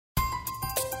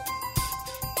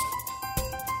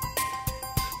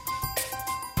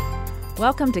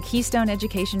Welcome to Keystone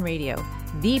Education Radio,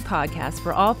 the podcast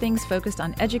for all things focused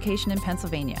on education in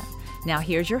Pennsylvania. Now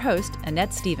here's your host,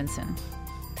 Annette Stevenson.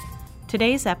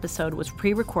 Today's episode was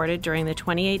pre-recorded during the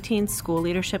 2018 School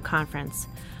Leadership Conference.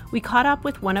 We caught up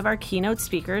with one of our keynote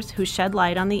speakers who shed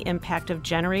light on the impact of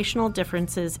generational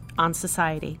differences on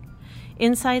society.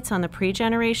 Insights on the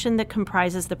pre-generation that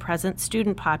comprises the present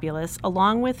student populace,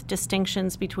 along with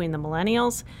distinctions between the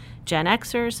millennials, Gen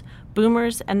Xers,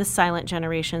 boomers, and the silent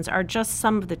generations are just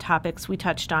some of the topics we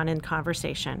touched on in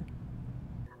conversation.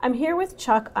 I'm here with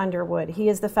Chuck Underwood. He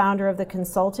is the founder of the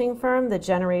consulting firm, The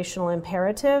Generational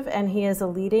Imperative, and he is a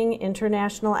leading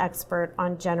international expert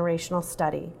on generational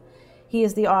study. He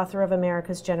is the author of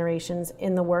America's Generations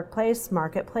in the Workplace,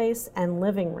 Marketplace, and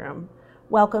Living Room.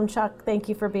 Welcome, Chuck. Thank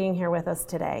you for being here with us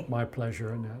today. My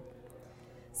pleasure, Annette.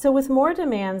 So with more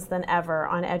demands than ever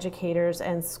on educators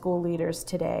and school leaders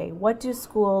today, what do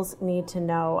schools need to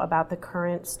know about the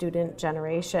current student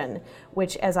generation,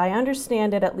 which, as I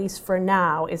understand it, at least for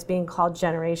now, is being called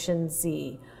Generation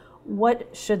Z?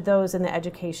 What should those in the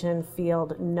education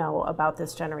field know about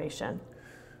this generation?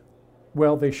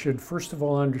 Well, they should first of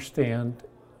all understand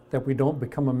that we don't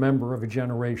become a member of a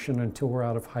generation until we're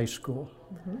out of high school.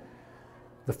 Mm-hmm.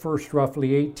 The first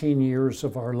roughly 18 years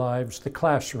of our lives, the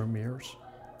classroom years,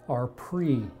 are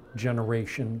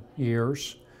pre-generation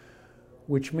years,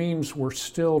 which means we're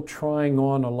still trying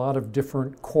on a lot of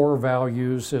different core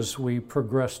values as we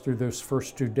progress through those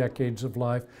first 2 decades of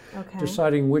life,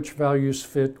 deciding which values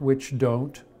fit, which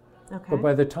don't. But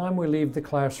by the time we leave the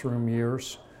classroom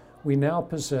years, we now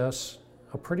possess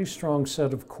a pretty strong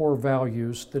set of core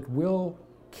values that will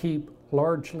keep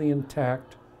largely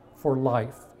intact for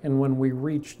life. And when we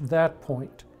reach that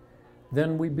point,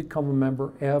 then we become a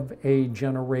member of a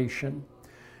generation.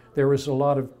 There is a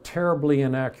lot of terribly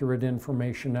inaccurate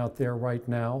information out there right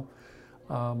now.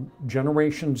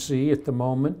 Generation Z at the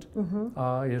moment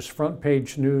is front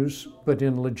page news, but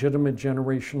in legitimate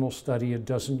generational study, it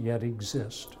doesn't yet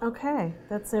exist. Okay,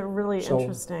 that's really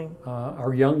interesting.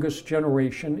 Our youngest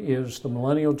generation is the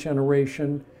millennial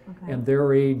generation, and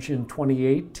their age in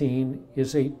 2018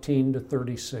 is 18 to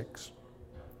 36.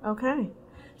 Okay,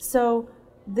 so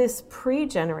this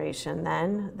pre-generation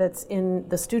then, that's in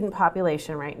the student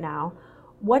population right now,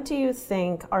 what do you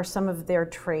think are some of their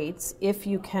traits, if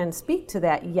you can speak to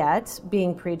that yet,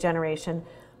 being pre-generation,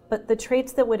 but the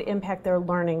traits that would impact their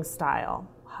learning style?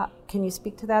 Can you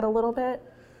speak to that a little bit?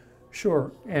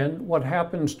 Sure, and what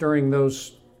happens during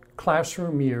those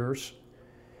classroom years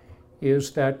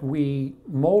is that we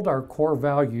mold our core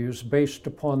values based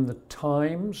upon the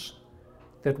times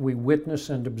that we witness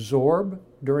and absorb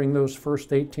during those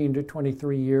first 18 to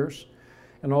 23 years,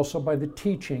 and also by the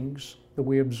teachings that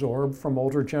we absorb from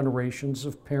older generations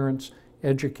of parents,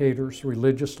 educators,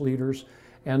 religious leaders,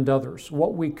 and others.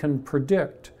 What we can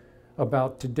predict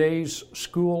about today's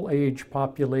school-age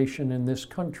population in this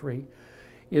country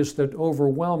is that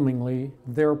overwhelmingly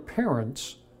their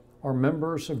parents are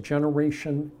members of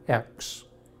Generation X.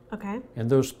 Okay.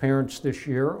 And those parents this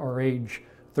year are age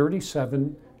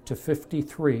 37 to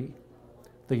 53.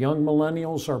 The young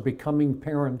millennials are becoming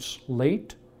parents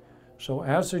late. So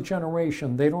as a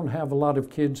generation, they don't have a lot of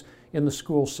kids in the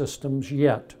school systems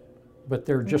yet, but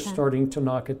they're just starting to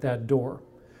knock at that door.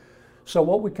 So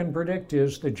what we can predict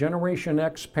is the Generation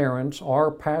X parents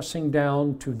are passing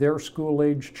down to their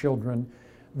school-age children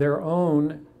their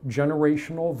own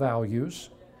generational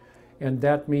values, and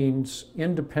that means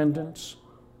independence,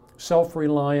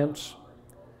 self-reliance,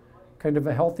 kind of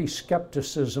a healthy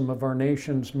skepticism of our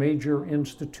nation's major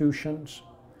institutions,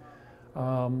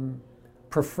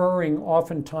 preferring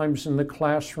oftentimes in the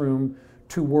classroom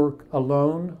to work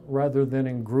alone rather than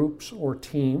in groups or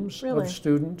teams of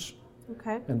students.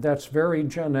 And that's very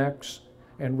Gen X,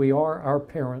 and we are our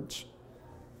parents.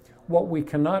 What we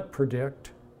cannot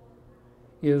predict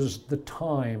is the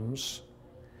times.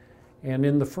 And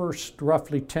in the first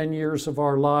roughly 10 years of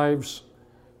our lives,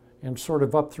 and sort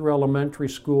of up through elementary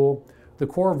school, the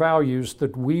core values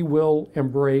that we will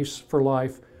embrace for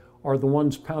life are the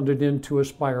ones pounded into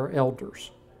us by our elders.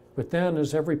 But then,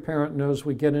 as every parent knows,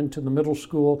 we get into the middle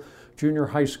school, junior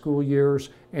high school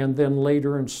years, and then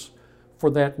later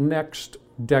for that next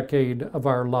decade of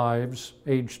our lives,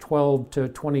 age 12 to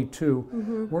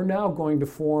 22, we're now going to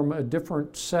form a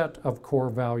different set of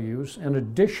core values, an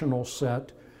additional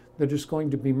set that is going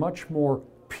to be much more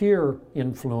peer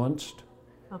influenced,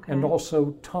 and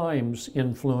also times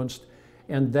influenced,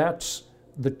 and that's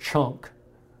the chunk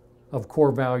of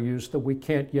core values that we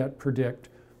can't yet predict.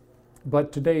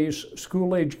 But today's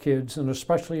school-age kids, and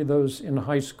especially those in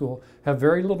high school, have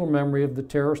very little memory of the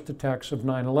terrorist attacks of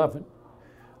 9/11.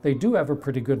 they do have a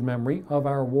pretty good memory of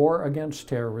our war against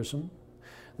terrorism.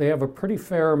 They have a pretty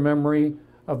fair memory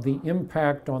of the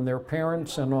impact on their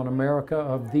parents and on America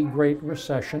of the Great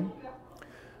Recession.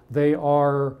 They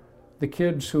are the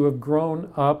kids who have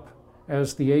grown up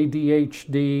as the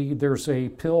ADHD, there's a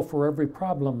pill for every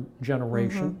problem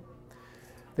generation.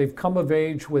 They've come of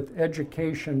age with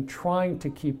education trying to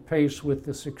keep pace with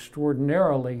this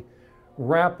extraordinarily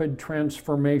rapid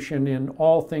transformation in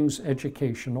all things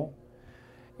educational.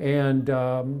 And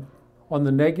on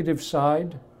the negative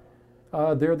side,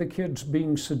 they're the kids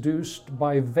being seduced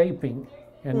by vaping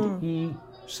and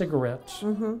e-cigarettes.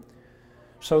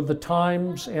 So the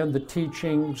times and the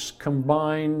teachings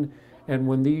combine, and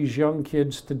when these young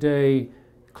kids today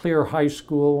clear high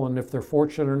school, and if they're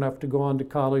fortunate enough to go on to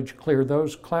college, clear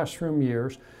those classroom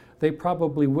years, they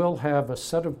probably will have a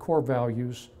set of core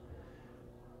values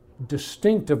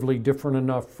distinctively different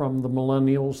enough from the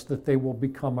millennials that they will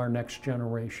become our next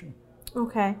generation.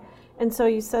 Okay. And so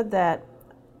you said that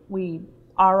we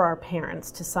are our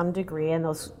parents to some degree, and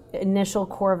those initial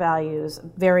core values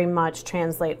very much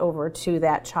translate over to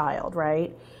that child,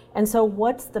 right? And so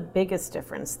what's the biggest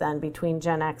difference then between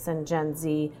Gen X and Gen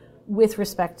Z with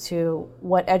respect to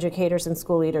what educators and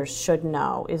school leaders should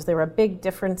know? Is there a big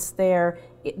difference there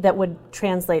that would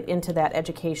translate into that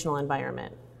educational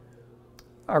environment?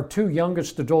 Our two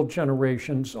youngest adult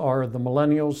generations are the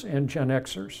millennials and Gen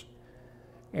Xers,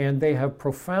 and they have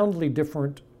profoundly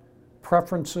different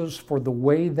preferences for the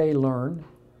way they learn,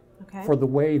 for the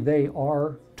way they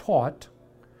are taught.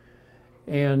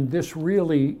 And this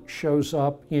really shows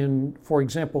up in, for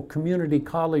example, community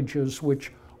colleges,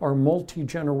 which are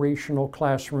multi-generational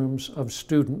classrooms of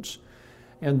students.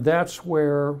 And that's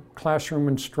where classroom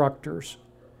instructors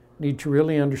need to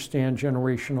really understand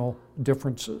generational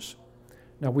differences.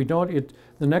 Now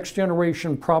the next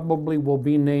generation probably will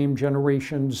be named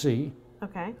Generation Z.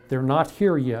 Okay. They're not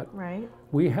here yet. Right.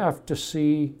 We have to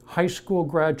see high school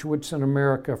graduates in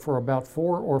America for about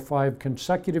 4 or 5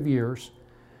 consecutive years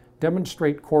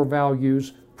demonstrate core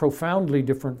values profoundly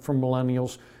different from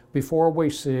millennials before we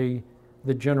see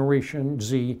that Generation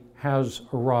Z has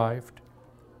arrived.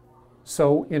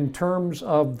 So in terms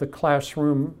of the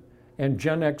classroom and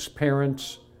Gen X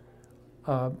parents,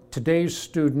 today's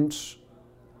students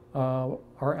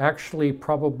are actually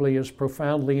probably as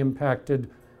profoundly impacted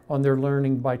on their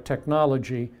learning by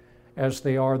technology as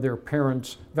they are their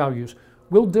parents' values.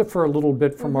 We'll differ a little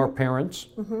bit from our parents.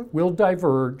 We'll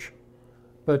diverge,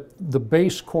 but the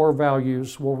base core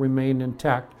values will remain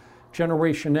intact.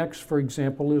 Generation X, for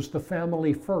example, is the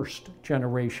family first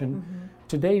generation.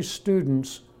 Today's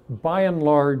students, by and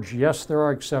large, yes, there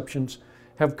are exceptions,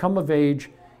 have come of age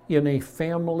in a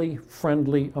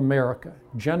family-friendly America.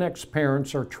 Gen X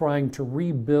parents are trying to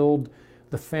rebuild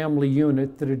the family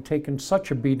unit that had taken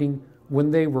such a beating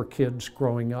when they were kids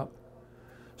growing up.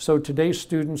 So today's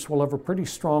students will have a pretty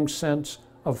strong sense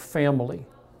of family.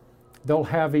 They'll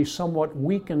have a somewhat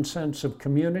weakened sense of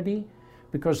community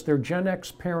because their Gen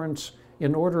X parents,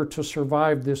 in order to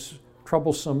survive this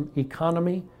troublesome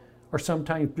economy, are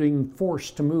sometimes being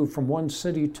forced to move from one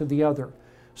city to the other.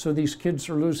 So these kids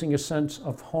are losing a sense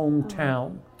of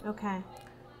hometown. Okay.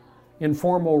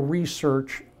 Informal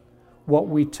research, what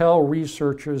we tell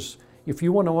researchers, if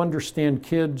you want to understand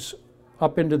kids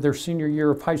up into their senior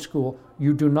year of high school,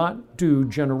 you do not do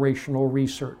generational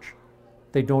research.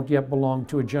 They don't yet belong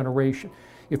to a generation.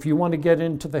 If you want to get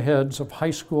into the heads of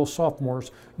high school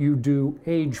sophomores, you do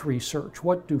age research.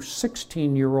 What do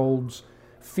 16-year-olds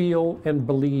feel and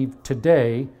believe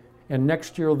today? And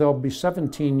next year there'll be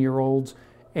 17-year-olds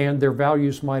and their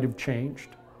values might have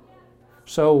changed.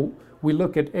 So we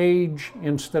look at age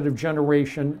instead of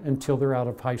generation until they're out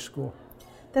of high school.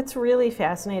 That's really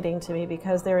fascinating to me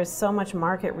because there is so much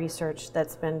market research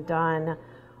that's been done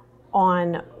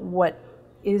on what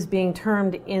is being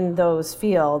termed in those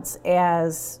fields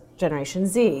as Generation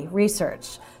Z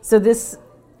research. So this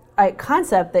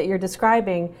concept that you're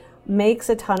describing makes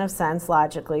a ton of sense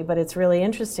logically, but it's really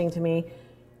interesting to me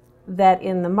that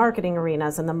in the marketing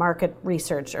arenas and the market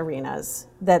research arenas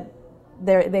that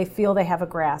they feel they have a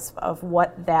grasp of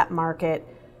what that market's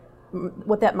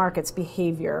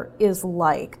behavior is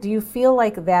like. Do you feel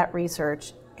like that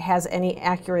research has any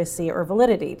accuracy or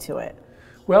validity to it?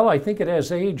 Well, I think it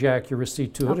has age accuracy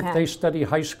to it. Okay. If they study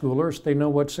high schoolers, they know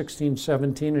what 16,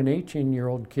 17, and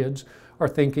 18-year-old kids are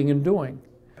thinking and doing.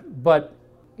 But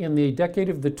in the decade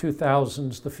of the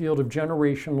 2000s, the field of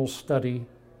generational study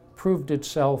proved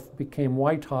itself, became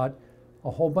white hot.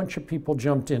 A whole bunch of people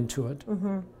jumped into it.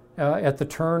 At the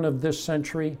turn of this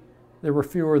century, there were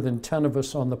fewer than 10 of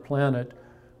us on the planet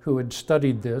who had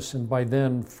studied this, and by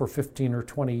then for 15 or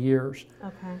 20 years.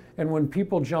 Okay. And when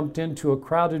people jumped into a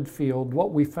crowded field,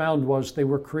 what we found was they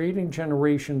were creating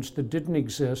generations that didn't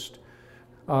exist,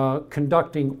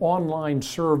 conducting online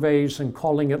surveys and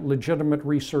calling it legitimate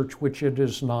research, which it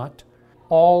is not,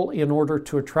 all in order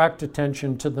to attract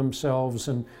attention to themselves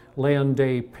and land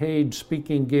a paid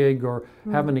speaking gig or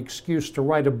have an excuse to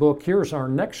write a book. Here's our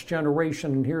next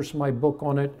generation, and here's my book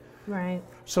on it. Right.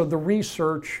 So the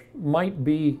research might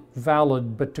be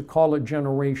valid, but to call it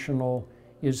generational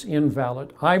is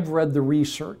invalid. I've read the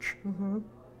research,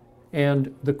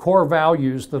 and the core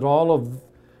values that all of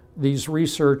these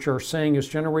research are saying is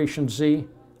Generation Z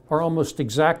are almost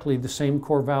exactly the same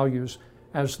core values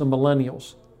as the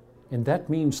millennials. And that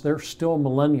means they're still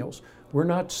millennials. We're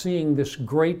not seeing this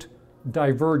great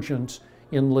divergence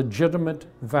in legitimate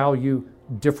value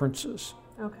differences.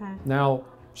 Okay. Now,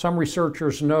 some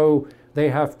researchers know they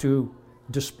have to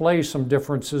display some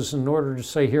differences in order to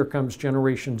say, here comes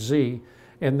Generation Z,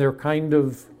 and they're kind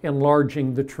of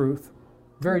enlarging the truth.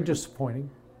 Very disappointing.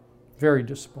 Very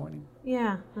disappointing.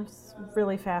 Yeah, that's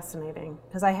really fascinating,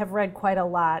 because I have read quite a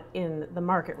lot in the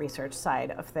market research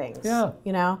side of things. Yeah.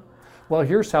 You know? Well,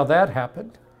 here's how that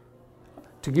happened.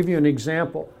 To give you an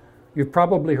example, you've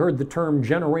probably heard the term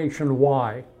Generation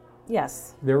Y.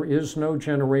 Yes. There is no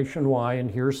Generation Y,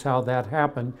 and here's how that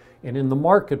happened. And in the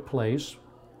marketplace,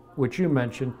 which you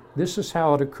mentioned, this is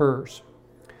how it occurs.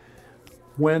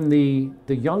 When the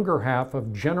younger half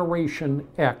of Generation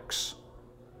X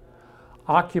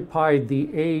occupied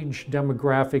the age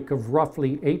demographic of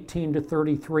roughly 18 to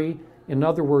 33, in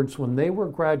other words, when they were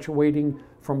graduating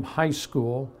from high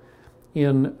school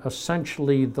in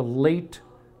essentially the late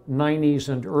 90s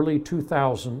and early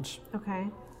 2000s, okay,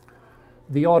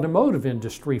 the automotive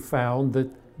industry found that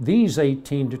these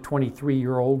 18 to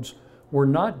 23-year-olds were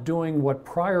not doing what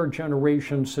prior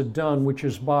generations had done, which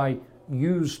is buy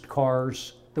used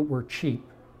cars that were cheap.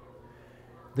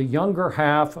 The younger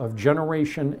half of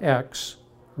Generation X,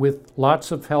 with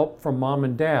lots of help from mom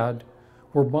and dad,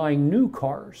 were buying new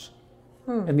cars.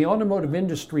 And the automotive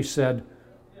industry said,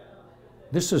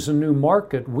 this is a new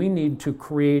market. We need to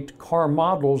create car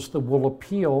models that will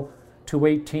appeal to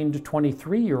 18 to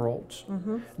 23-year-olds.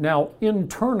 Now,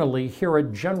 internally here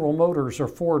at General Motors or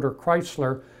Ford or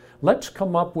Chrysler, let's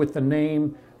come up with a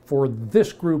name for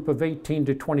this group of 18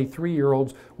 to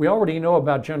 23-year-olds. We already know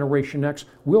about Generation X.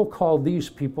 We'll call these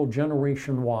people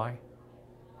Generation Y.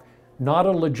 Not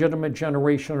a legitimate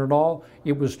generation at all.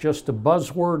 It was just a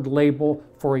buzzword label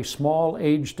for a small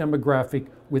age demographic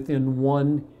within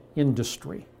one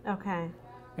industry. okay.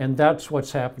 And that's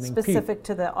what's happening. Specific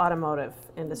to the automotive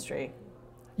industry.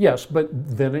 Yes, but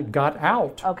then it got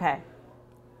out. Okay.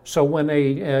 So when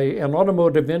an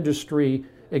automotive industry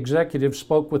executive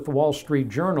spoke with the Wall Street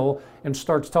Journal and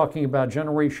starts talking about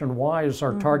Generation Y as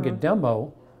our target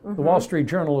demo, the Wall Street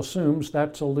Journal assumes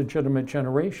that's a legitimate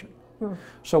generation.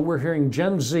 So we're hearing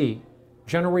Gen Z,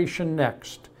 Generation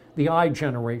Next, the I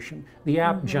generation, the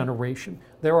App generation.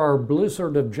 There are a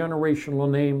blizzard of generational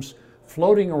names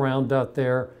floating around out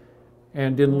there,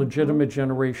 and in legitimate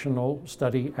generational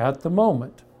study at the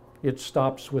moment, it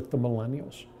stops with the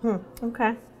millennials.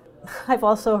 Okay. I've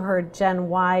also heard Gen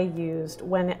Y used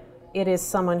when it is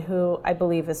someone who I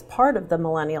believe is part of the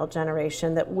millennial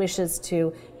generation that wishes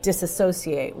to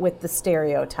disassociate with the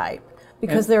stereotype,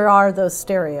 because there are those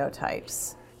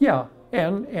stereotypes. Yeah,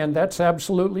 and that's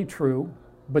absolutely true,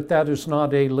 but that is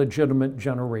not a legitimate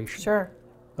generation. Sure.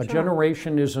 A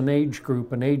generation is an age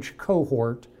group, an age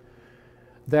cohort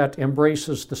that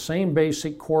embraces the same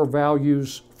basic core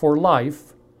values for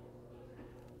life,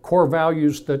 core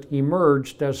values that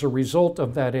emerged as a result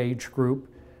of that age group,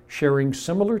 sharing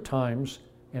similar times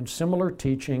and similar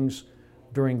teachings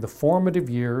during the formative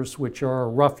years, which are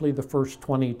roughly the first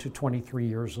 20 to 23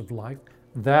 years of life.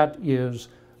 That is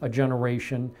a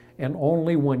generation, and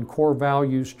only when core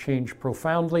values change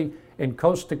profoundly and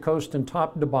coast to coast and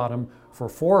top to bottom for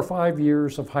 4 or 5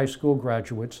 years of high school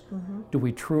graduates do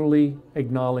we truly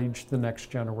acknowledge the next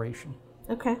generation.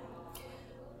 Okay.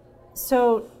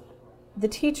 So the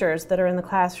teachers that are in the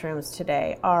classrooms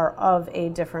today are of a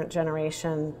different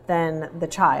generation than the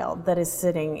child that is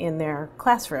sitting in their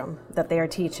classroom that they are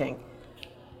teaching.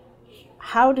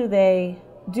 How do they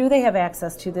have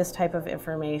access to this type of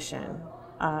information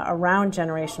around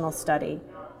generational study?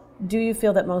 Do you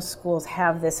feel that most schools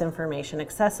have this information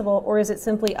accessible, or is it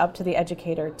simply up to the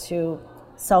educator to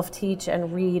self-teach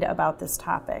and read about this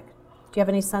topic? Do you have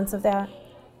any sense of that?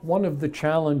 One of the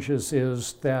challenges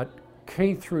is that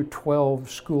K through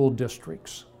 12 school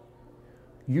districts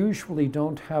usually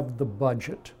don't have the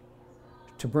budget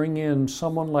to bring in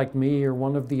someone like me or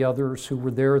one of the others who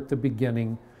were there at the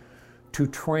beginning to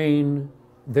train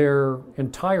their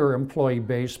entire employee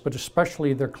base, but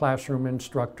especially their classroom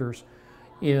instructors,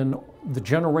 in the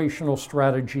generational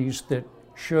strategies that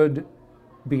should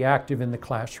be active in the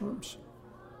classrooms.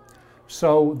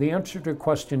 So the answer to the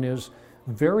question is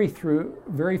very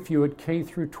few at K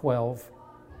through 12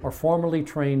 are formally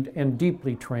trained and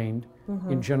deeply trained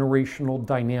in generational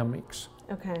dynamics.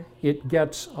 Okay. It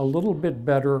gets a little bit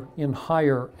better in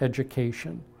higher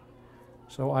education.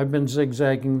 So I've been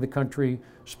zigzagging the country,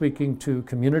 speaking to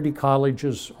community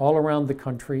colleges all around the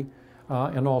country,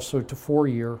 and also to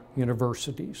four-year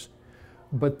universities.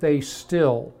 But they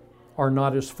still are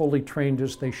not as fully trained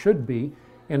as they should be,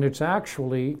 and it's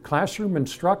actually classroom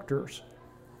instructors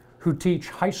who teach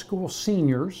high school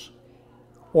seniors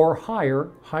or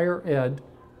higher ed,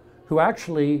 who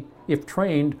actually, if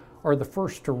trained, are the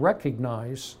first to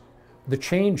recognize the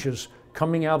changes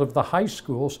coming out of the high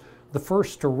schools, the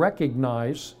first to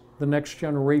recognize the next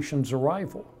generation's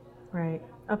arrival. Right,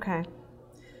 okay.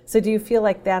 So do you feel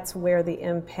like that's where the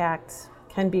impact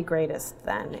can be greatest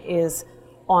then, is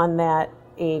on that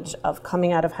age of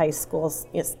coming out of high schools,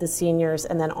 it's the seniors,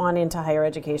 and then on into higher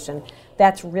education?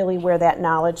 That's really where that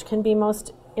knowledge can be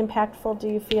most impactful, do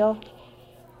you feel?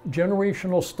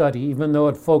 Generational study, even though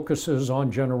it focuses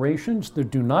on generations that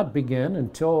do not begin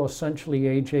until essentially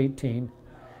age 18,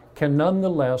 can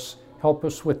nonetheless help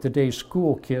us with today's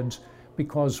school kids,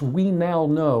 because we now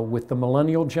know with the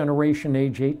millennial generation,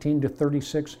 age 18 to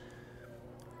 36,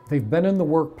 they've been in the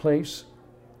workplace,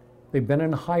 they've been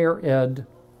in higher ed,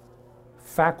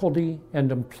 faculty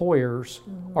and employers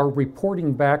are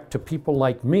reporting back to people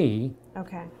like me,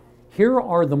 okay, here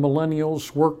are the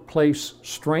millennials' workplace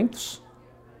strengths,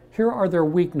 here are their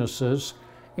weaknesses,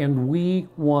 and we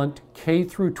want K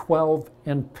through 12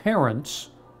 and parents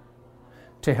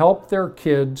to help their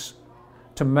kids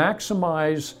to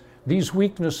maximize these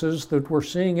weaknesses that we're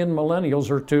seeing in millennials,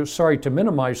 or to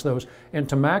minimize those, and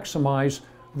to maximize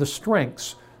the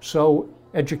strengths. So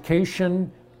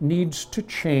education needs to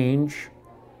change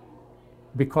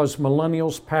because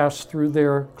millennials passed through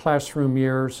their classroom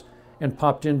years and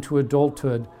popped into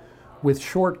adulthood with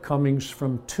shortcomings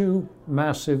from two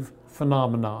massive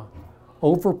phenomena: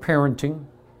 overparenting,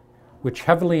 which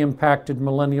heavily impacted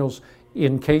millennials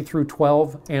in K through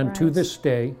 12 and to this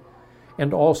day,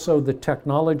 and also the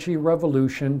technology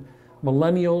revolution.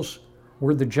 Millennials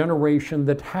were the generation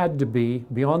that had to be,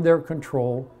 beyond their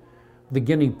control, the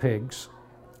guinea pigs,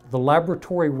 the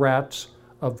laboratory rats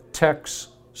of tech's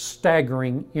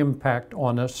staggering impact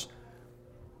on us.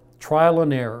 Trial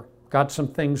and error. Got some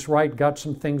things right, got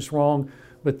some things wrong,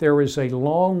 but there is a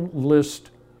long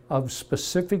list of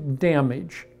specific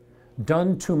damage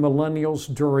done to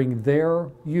millennials during their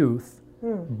youth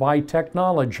by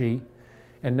technology.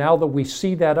 And now that we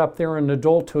see that up there in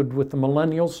adulthood with the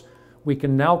millennials, we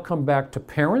can now come back to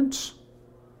parents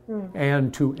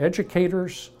and to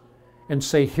educators and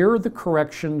say, here are the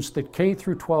corrections that K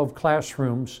through 12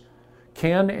 classrooms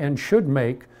can and should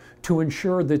make to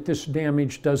ensure that this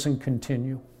damage doesn't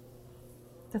continue.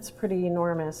 That's pretty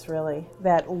enormous, really,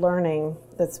 that learning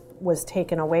that was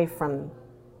taken away from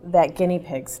that guinea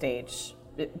pig stage,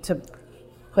 to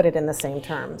put it in the same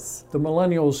terms. The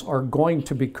millennials are going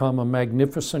to become a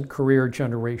magnificent career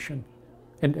generation,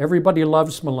 and everybody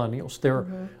loves millennials. They're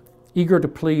eager to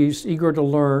please, eager to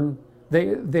learn.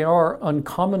 They are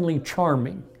uncommonly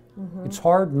charming. It's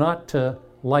hard not to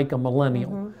like a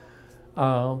millennial.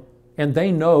 And they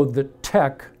know that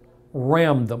tech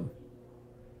rammed them.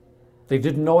 They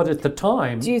didn't know it at the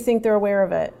time. Do you think they're aware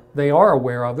of it? They are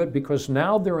aware of it because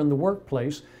now they're in the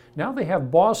workplace. Now they have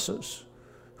bosses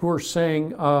who are saying,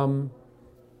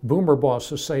 boomer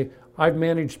bosses say, I've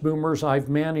managed boomers, I've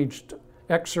managed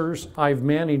Xers, I've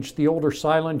managed the older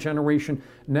silent generation,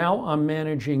 now I'm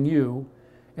managing you.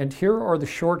 And here are the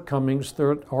shortcomings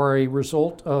that are a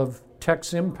result of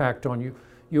tech's impact on you.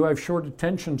 You have short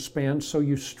attention spans, so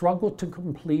you struggle to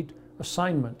complete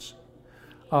assignments.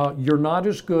 You're not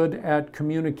as good at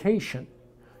communication.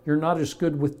 You're not as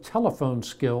good with telephone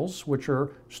skills, which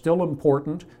are still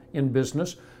important in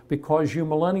business, because you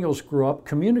millennials grew up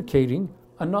communicating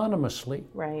anonymously.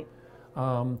 Right.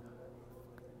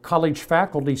 College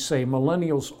faculty say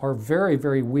millennials are very,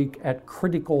 very weak at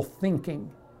critical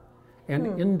thinking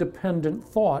and independent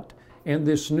thought, and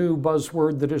this new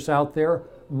buzzword that is out there,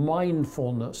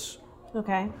 mindfulness.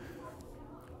 Okay.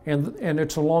 And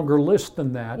it's a longer list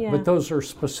than that, but those are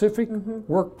specific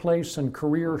workplace and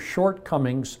career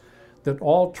shortcomings that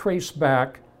all trace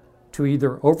back to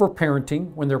either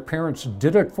overparenting, when their parents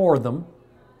did it for them,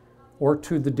 or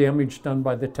to the damage done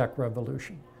by the tech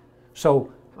revolution.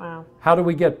 So how do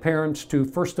we get parents to,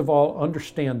 first of all,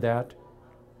 understand that,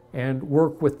 and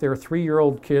work with their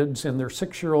 3-year-old kids and their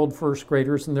 6-year-old first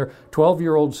graders and their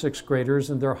 12-year-old sixth graders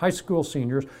and their high school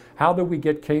seniors. How do we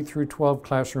get K through 12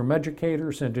 classroom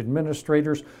educators and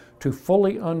administrators to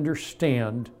fully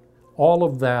understand all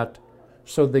of that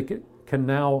so they can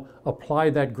now apply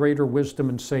that greater wisdom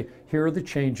and say, here are the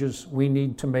changes we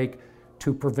need to make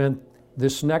to prevent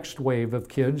this next wave of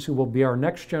kids who will be our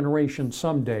next generation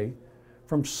someday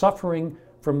from suffering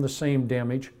from the same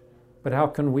damage, but how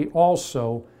can we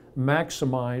also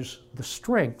maximize the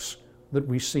strengths that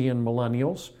we see in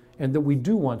millennials and that we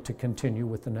do want to continue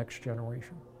with the next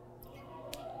generation.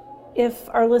 If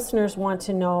our listeners want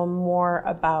to know more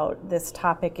about this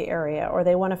topic area, or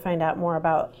they want to find out more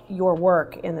about your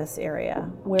work in this area,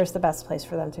 where's the best place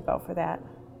for them to go for that?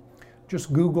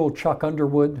 Just Google Chuck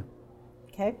Underwood.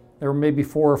 Okay. There may be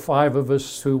 4 or 5 of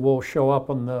us who will show up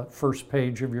on the first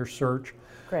page of your search.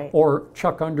 Great. Or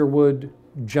Chuck Underwood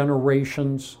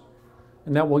Generations,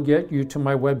 and that will get you to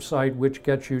my website, which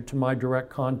gets you to my direct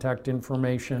contact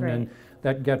information. Great. And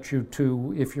that gets you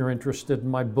to, if you're interested in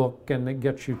my book, and it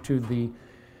gets you to the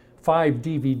 5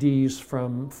 DVDs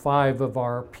from 5 of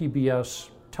our PBS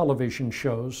television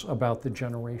shows about the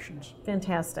generations.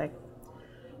 Fantastic.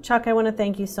 Chuck, I want to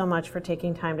thank you so much for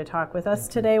taking time to talk with us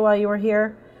today while you were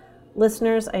here.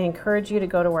 Listeners, I encourage you to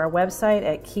go to our website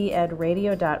at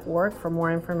keyedradio.org for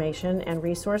more information and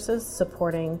resources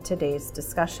supporting today's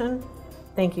discussion.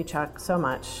 Thank you, Chuck, so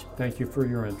much. Thank you for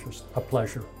your interest. A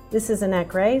pleasure. This is Annette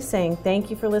Gray saying thank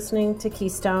you for listening to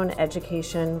Keystone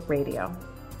Education Radio.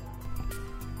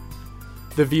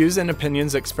 The views and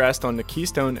opinions expressed on the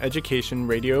Keystone Education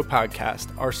Radio podcast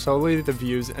are solely the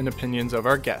views and opinions of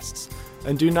our guests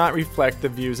and do not reflect the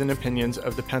views and opinions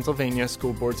of the Pennsylvania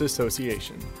School Boards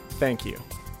Association. Thank you.